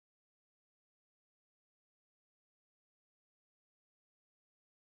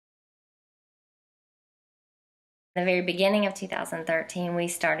The very beginning of 2013, we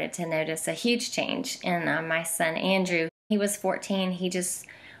started to notice a huge change in my son Andrew. He was 14. He just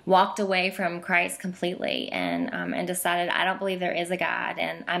walked away from Christ completely and decided, I don't believe there is a God,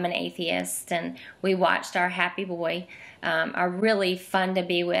 and I'm an atheist. And we watched our happy boy, are really fun to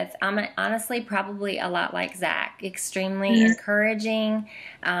be with. I'm honestly probably a lot like Zach, extremely encouraging,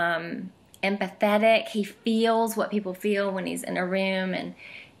 empathetic. He feels what people feel when he's in a room, and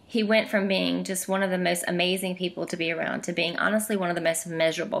he went from being just one of the most amazing people to be around to being honestly one of the most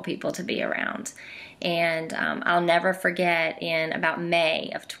miserable people to be around. And I'll never forget in about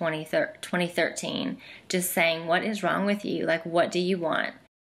May of 2013, just saying, what is wrong with you? Like, what do you want?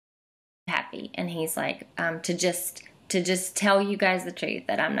 Happy. And he's like, to just tell you guys the truth,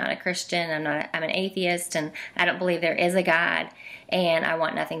 that I'm not a Christian, I'm an atheist, and I don't believe there is a God, and I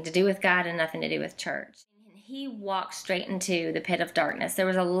want nothing to do with God and nothing to do with church. He walked straight into the pit of darkness. There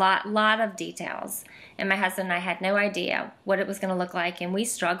was a lot of details, and my husband and I had no idea what it was going to look like, and we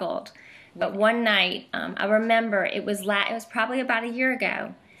struggled. But one night, I remember it was probably about a year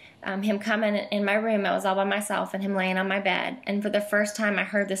ago, him coming in my room. I was all by myself, and him laying on my bed. And for the first time, I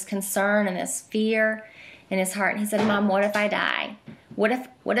heard this concern and this fear in his heart. And he said, "Mom, what if I die? What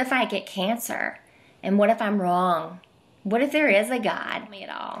if I get cancer? And what if I'm wrong? What if there is a God?" Me at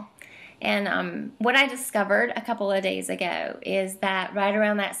all. And what I discovered a couple of days ago is that right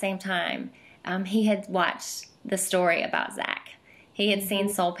around that same time, he had watched the story about Zach. He had seen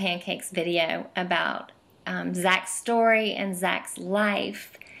Soul Pancake's video about Zach's story and Zach's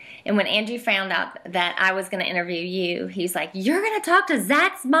life. And when Andrew found out that I was going to interview you, he's like, "You're going to talk to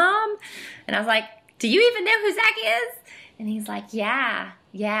Zach's mom?" And I was like, "Do you even know who Zach is?" And he's like, yeah.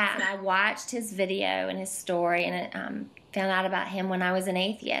 And I watched his video and his story, and found out about him when I was an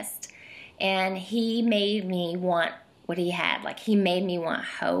atheist. And he made me want what he had. Like, he made me want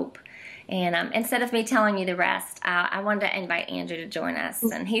hope. And instead of me telling you the rest, I wanted to invite Andrew to join us.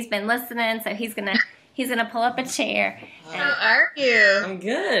 And he's been listening, so he's gonna pull up a chair. How are you? I'm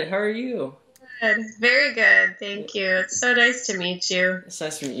good. How are you? Good. Very good. Thank you. It's so nice to meet you. It's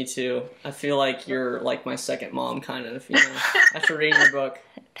nice to meet you too. I feel like you're like my second mom, kind of, you know, after reading your book.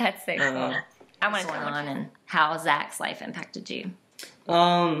 That's so cool. I want to go on and how Zach's life impacted you.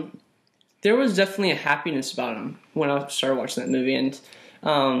 There was definitely a happiness about him when I started watching that movie, and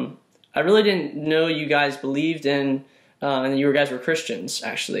I really didn't know you guys believed in, and you guys were Christians,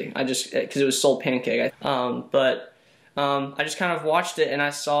 actually. Because it was Soul Pancake. But I just kind of watched it, and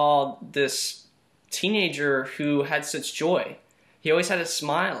I saw this teenager who had such joy. He always had a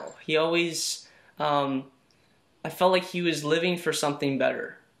smile. He always, I felt like he was living for something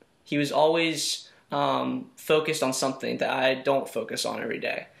better. He was always focused on something that I don't focus on every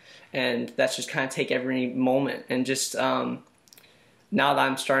day. And that's just kind of take every moment. And just now that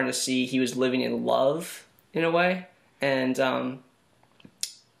I'm starting to see he was living in love in a way. And that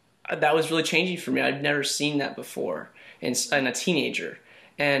was really changing for me. I'd never seen that before in a teenager.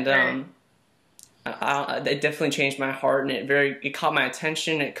 And it definitely changed my heart. And it caught my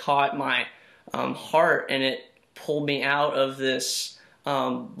attention. It caught my heart. And it pulled me out of this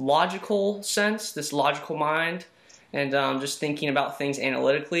logical sense, this logical mind, and just thinking about things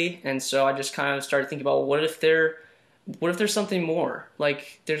analytically. And so I just kind of started thinking about, well, what if there's something more?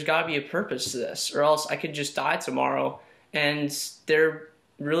 Like, there's got to be a purpose to this, or else I could just die tomorrow, and there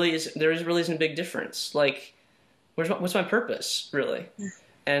really isn't a big difference. Like, what's my purpose, really?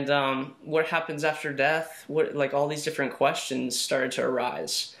 And what happens after death? Like, all these different questions started to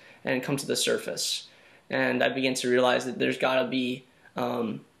arise and come to the surface, and I began to realize that there's got to be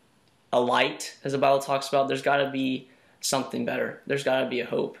a light, as the Bible talks about. There's got to be something better. There's got to be a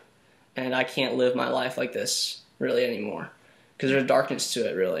hope. And I can't live my life like this really anymore, because there's darkness to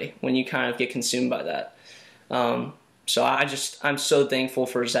it, really, when you kind of get consumed by that. So I'm so thankful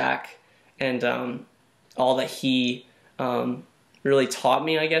for Zach and all that he really taught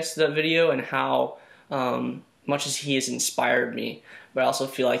me, I guess, that video, and how much as he has inspired me. But I also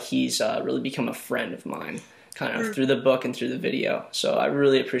feel like he's really become a friend of mine, kind of through the book and through the video. So I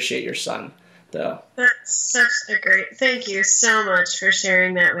really appreciate your son, though. That's such a great, thank you so much for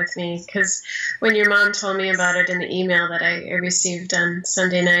sharing that with me, because when your mom told me about it in the email that I received on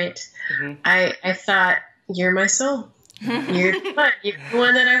Sunday night, I thought, you're my soul. You're the one. You're the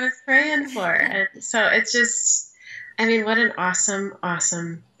one that I was praying for. And so it's just, I mean, what an awesome,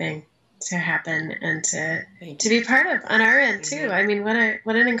 awesome thing to happen and to be part of on our end too. I mean, what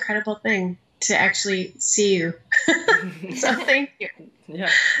an incredible thing to actually see you. So thank you. Yeah.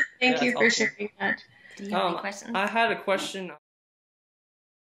 Thank you for sharing that. Do you have any questions? I had a question.